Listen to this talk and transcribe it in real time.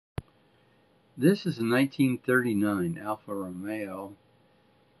This is a 1939 Alfa Romeo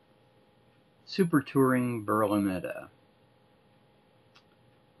Super Touring Berlinetta.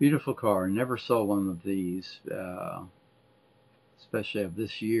 Beautiful car. Never saw one of these, especially of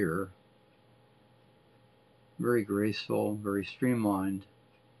this year. Very graceful, very streamlined.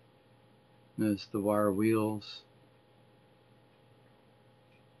 Notice the wire wheels.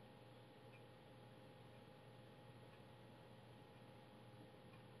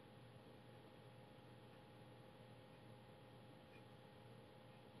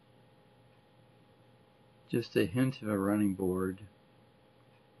 Just a hint of a running board.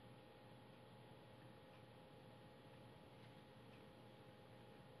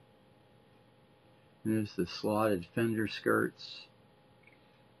 There's the slotted fender skirts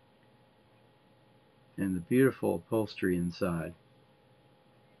and the beautiful upholstery inside.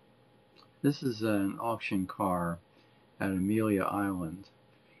 This is an auction car at Amelia Island.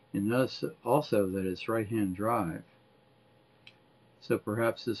 And notice also that it's right-hand drive. So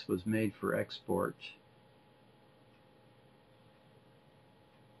perhaps this was made for export.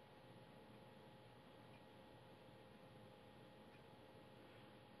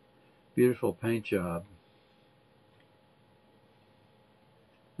 Beautiful paint job.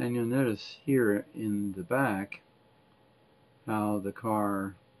 And you'll notice here in the back how the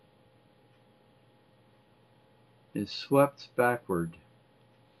car is swept backward.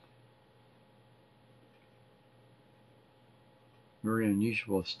 Very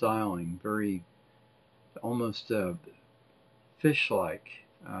unusual styling, very almost fish-like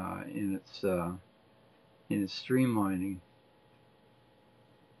in its streamlining.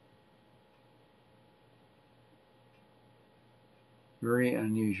 Very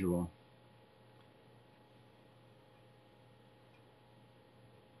unusual.